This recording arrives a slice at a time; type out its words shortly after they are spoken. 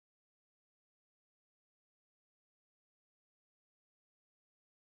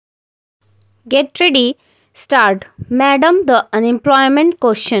Get ready, start. Madam, the unemployment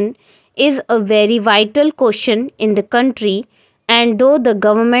question is a very vital question in the country, and though the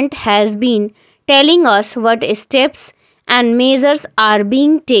government has been telling us what steps and measures are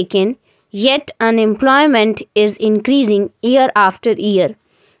being taken, yet unemployment is increasing year after year.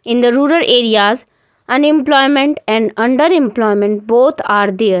 In the rural areas, unemployment and underemployment both are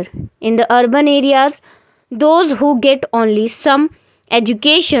there. In the urban areas, those who get only some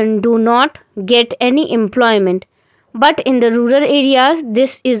education do not get any employment. But in the rural areas,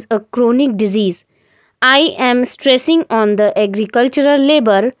 this is a chronic disease. I am stressing on the agricultural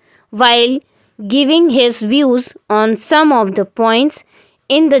labor while giving his views on some of the points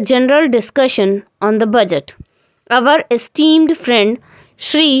in the general discussion on the budget. Our esteemed friend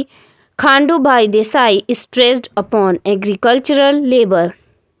Sri Khandubhai Desai stressed upon agricultural labor.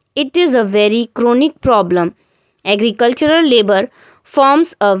 It is a very chronic problem. Agricultural labor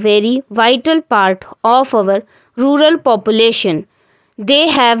forms a very vital part of our rural population. They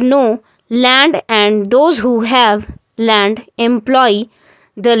have no land, and those who have land employ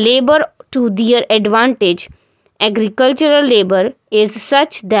the labor to their advantage. Agricultural labor is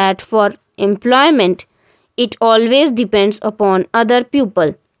such that for employment it always depends upon other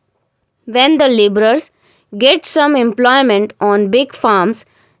people. When the laborers get some employment on big farms,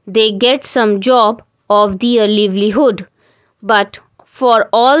 they get some job of their livelihood. But for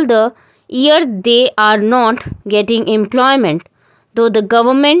all the year they are not getting employment, though the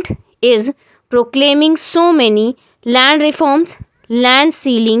government is proclaiming so many land reforms, land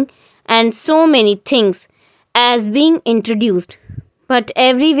sealing, and so many things as being introduced. But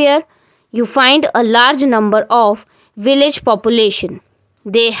everywhere you find a large number of village population.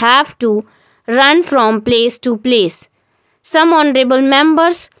 They have to run from place to place. Some honorable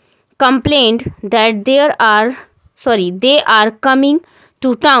members complained that they are coming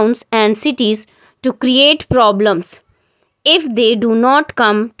to towns and cities to create problems. If they do not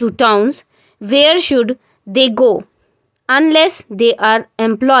come to towns, where should they go? Unless they are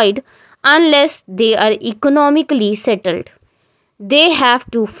employed, unless they are economically settled. They have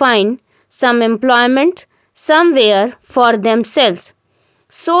to find some employment somewhere for themselves.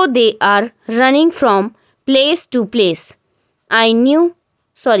 So they are running from place to place. I know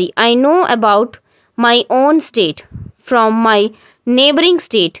about my own state. From my neighboring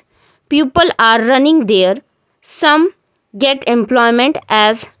state, people are running there. Some get employment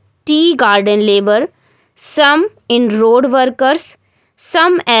as tea garden labor, some in road workers,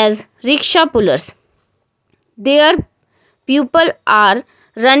 some as rickshaw pullers. Their people are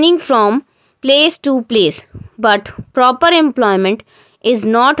running from place to place, but proper employment is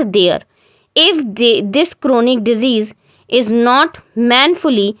not there. If this chronic disease is not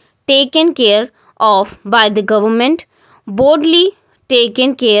manfully taken care of by the government, boldly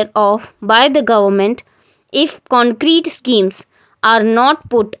taken care of by the government, if concrete schemes are not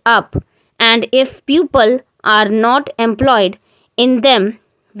put up, and if people are not employed in them,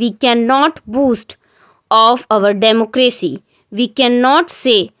 we cannot boost of our democracy. We cannot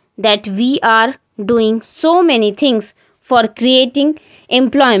say that we are doing so many things for creating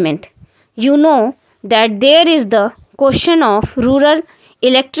employment. You know that there is the question of rural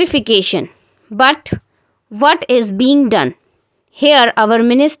electrification. But what is being done? Here, our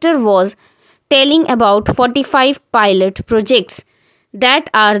minister was telling about 45 pilot projects that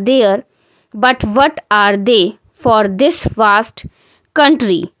are there, but what are they for this vast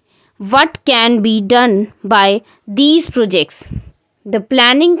country? What can be done by these projects? The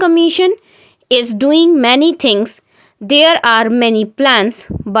Planning Commission is doing many things. There are many plans,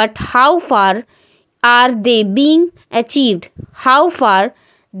 but how far are they being achieved? How far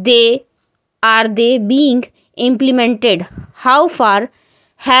they are they being implemented? How far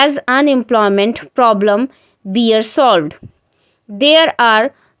has unemployment problem been solved? These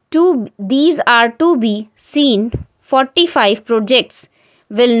are to be seen. 45 projects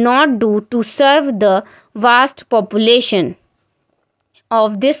will not do to serve the vast population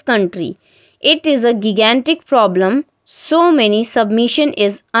of this country. It is a gigantic problem. So many submission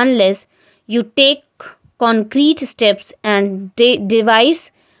is unless you take concrete steps and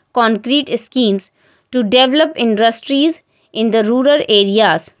devise concrete schemes to develop industries in the rural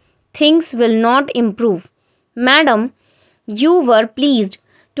areas. Things will not improve. Madam, you were pleased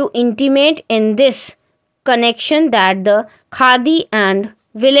to intimate in this connection that the Khadi and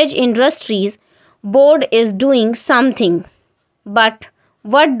Village Industries Board is doing something. But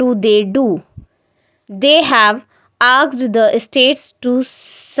what do? They have asked the states to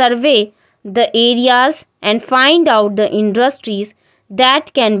survey the areas and find out the industries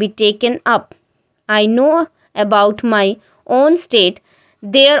that can be taken up. I know about my own state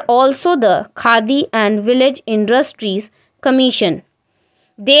There also the Khadi and Village Industries Commission.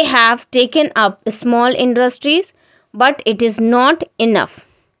 They have taken up small industries, but it is not enough.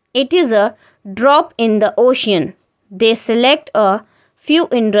 It is a drop in the ocean. They select a few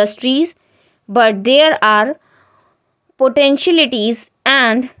industries, but there are potentialities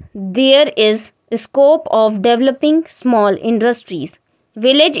and there is scope of developing small industries,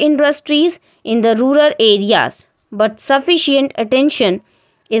 village industries in the rural areas, but sufficient attention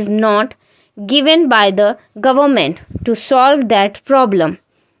is not given by the government to solve that problem.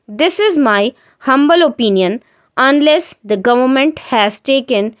 This is my humble opinion. Unless the government has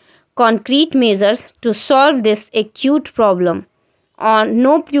taken concrete measures to solve this acute problem, or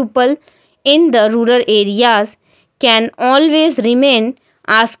no pupil in the rural areas can always remain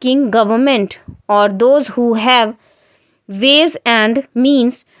asking government or those who have ways and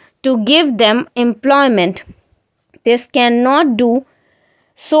means to give them employment. This cannot do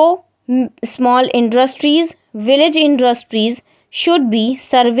so. Small industries, village industries should be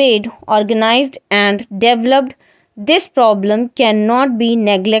surveyed, organized, and developed. This problem cannot be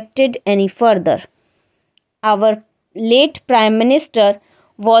neglected any further. Our late Prime Minister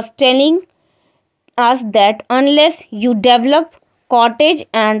was telling us that unless you develop cottage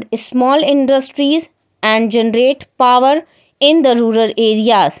and small industries and generate power in the rural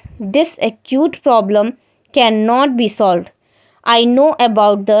areas, this acute problem cannot be solved. I know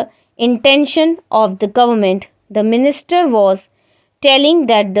about the intention of the government. The minister was telling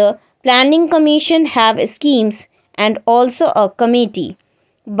that the planning commission have schemes and also a committee.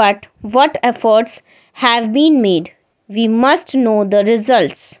 But what efforts have been made? We must know the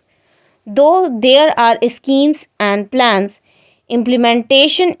results. Though there are schemes and plans,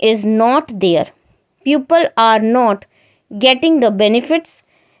 implementation is not there. People are not getting the benefits.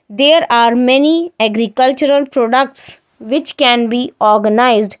 There are many agricultural products which can be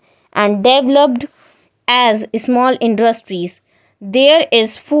organized and developed as small industries. There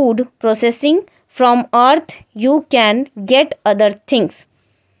is food processing from earth, you can get other things.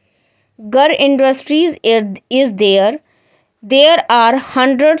 Gar industries is there. There are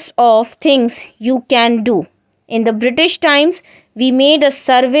hundreds of things you can do. In the British times, we made a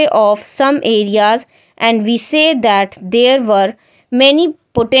survey of some areas and we say that there were many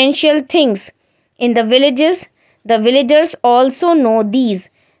potential things in the villages. The villagers also know these.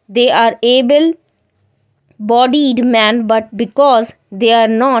 They are able bodied men, but because they are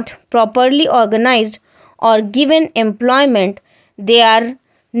not properly organized or given employment, they are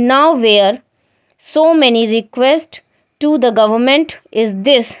now where so many requests to the government is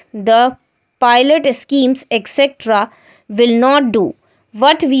this the pilot schemes etc will not do.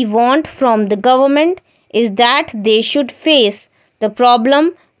 What we want from the government is that they should face the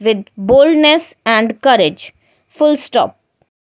problem with boldness and courage. Full stop.